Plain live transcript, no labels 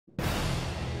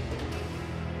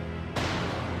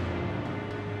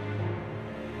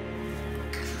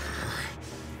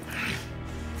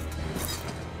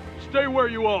Stay where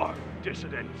you are,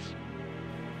 dissidents.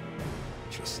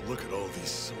 Just look at all these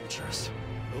soldiers.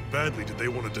 How badly did they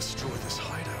want to destroy this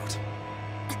hideout?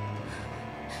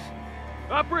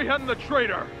 Apprehend the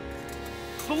traitor!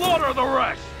 Slaughter the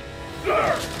rest!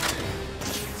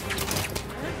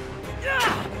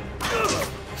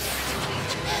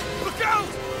 Look out!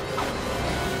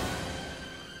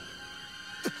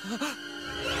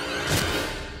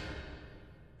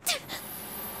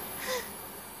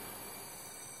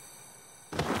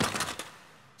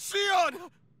 Sion!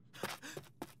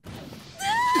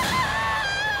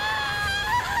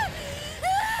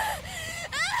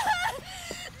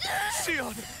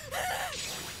 Sion!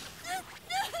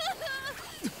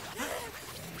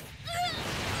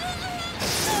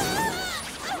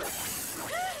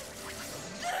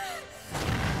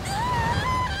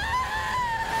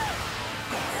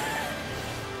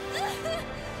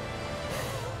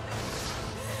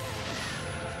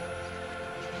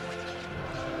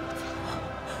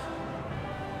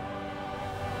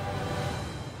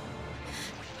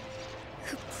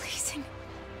 The blazing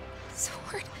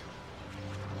sword.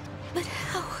 But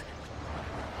how?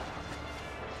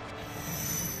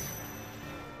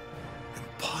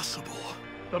 Impossible.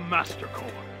 The Master Core.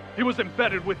 He was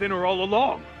embedded within her all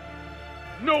along.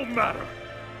 No matter.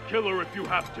 Kill her if you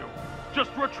have to.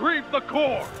 Just retrieve the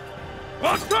core.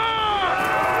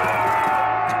 Attack!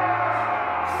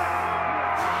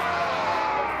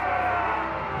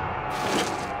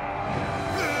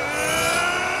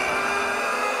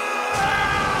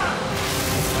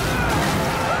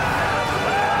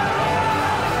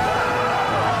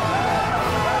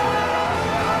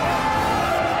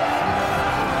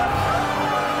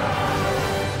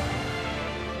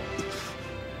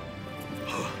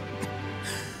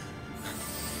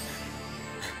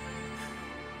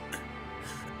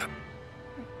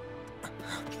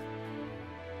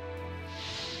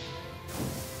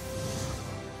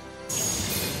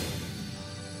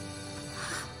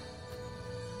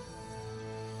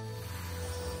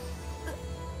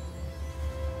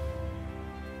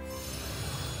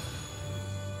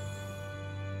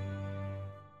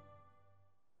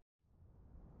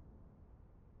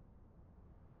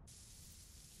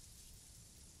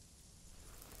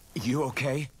 You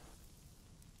okay?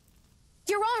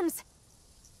 Your arms!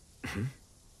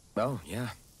 Oh, yeah.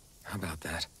 How about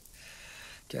that?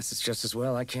 Guess it's just as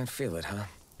well I can't feel it, huh?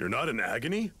 You're not in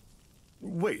agony?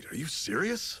 Wait, are you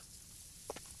serious?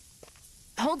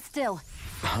 Hold still.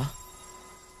 Huh?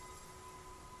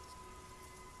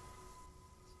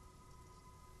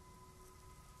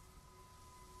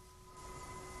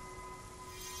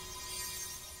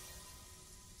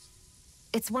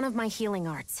 It's one of my healing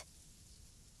arts.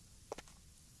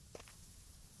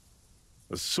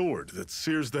 A sword that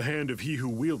sears the hand of he who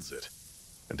wields it,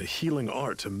 and a healing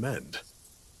art to mend.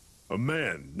 A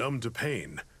man numb to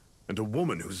pain, and a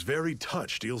woman whose very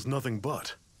touch deals nothing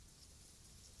but.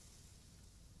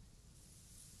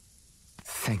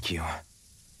 Thank you.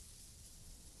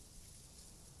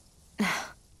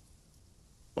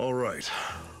 All right,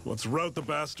 let's rout the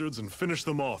bastards and finish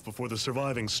them off before the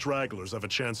surviving stragglers have a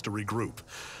chance to regroup.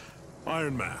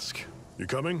 Iron Mask, you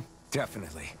coming?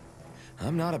 Definitely.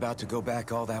 I'm not about to go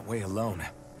back all that way alone.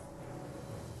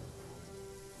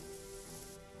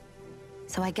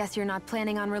 So I guess you're not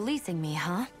planning on releasing me,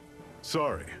 huh?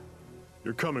 Sorry,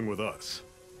 you're coming with us.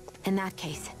 In that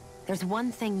case, there's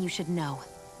one thing you should know.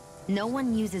 No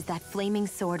one uses that flaming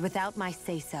sword without my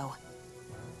say-so.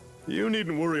 You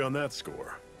needn't worry on that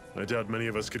score. I doubt many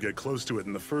of us could get close to it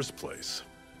in the first place,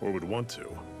 or would want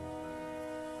to.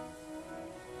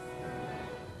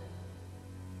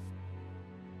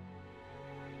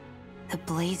 The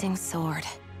blazing sword.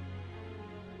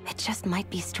 It just might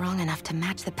be strong enough to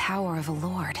match the power of a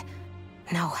lord.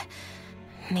 No,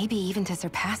 maybe even to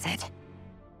surpass it.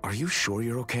 Are you sure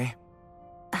you're okay?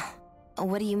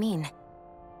 What do you mean?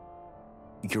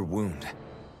 Your wound.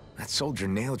 That soldier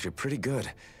nailed you pretty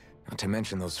good. Not to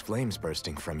mention those flames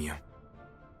bursting from you.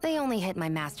 They only hit my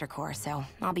master core, so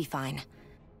I'll be fine.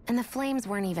 And the flames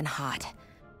weren't even hot.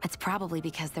 It's probably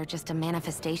because they're just a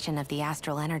manifestation of the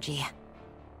astral energy.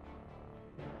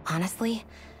 Honestly,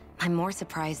 I'm more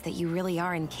surprised that you really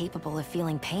are incapable of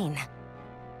feeling pain.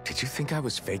 Did you think I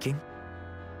was faking?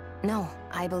 No,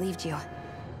 I believed you.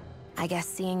 I guess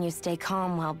seeing you stay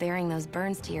calm while bearing those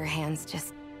burns to your hands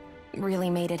just really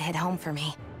made it hit home for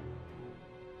me.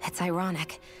 It's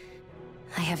ironic.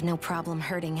 I have no problem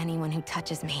hurting anyone who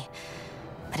touches me.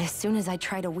 But as soon as I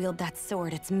try to wield that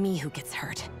sword, it's me who gets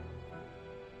hurt.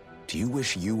 Do you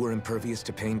wish you were impervious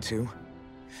to pain too?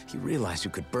 You realize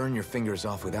you could burn your fingers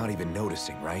off without even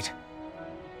noticing, right?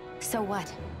 So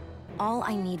what? All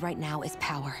I need right now is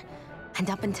power. And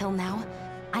up until now,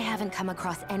 I haven't come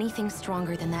across anything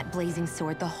stronger than that blazing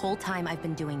sword the whole time I've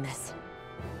been doing this.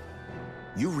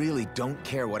 You really don't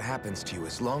care what happens to you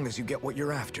as long as you get what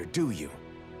you're after, do you?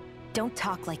 Don't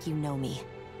talk like you know me.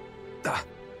 Ah.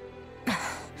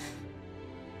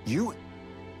 You...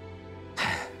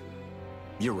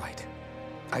 You're right.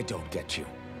 I don't get you.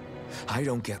 I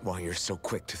don't get why you're so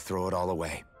quick to throw it all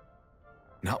away.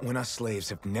 Not when us slaves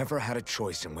have never had a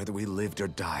choice in whether we lived or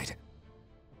died.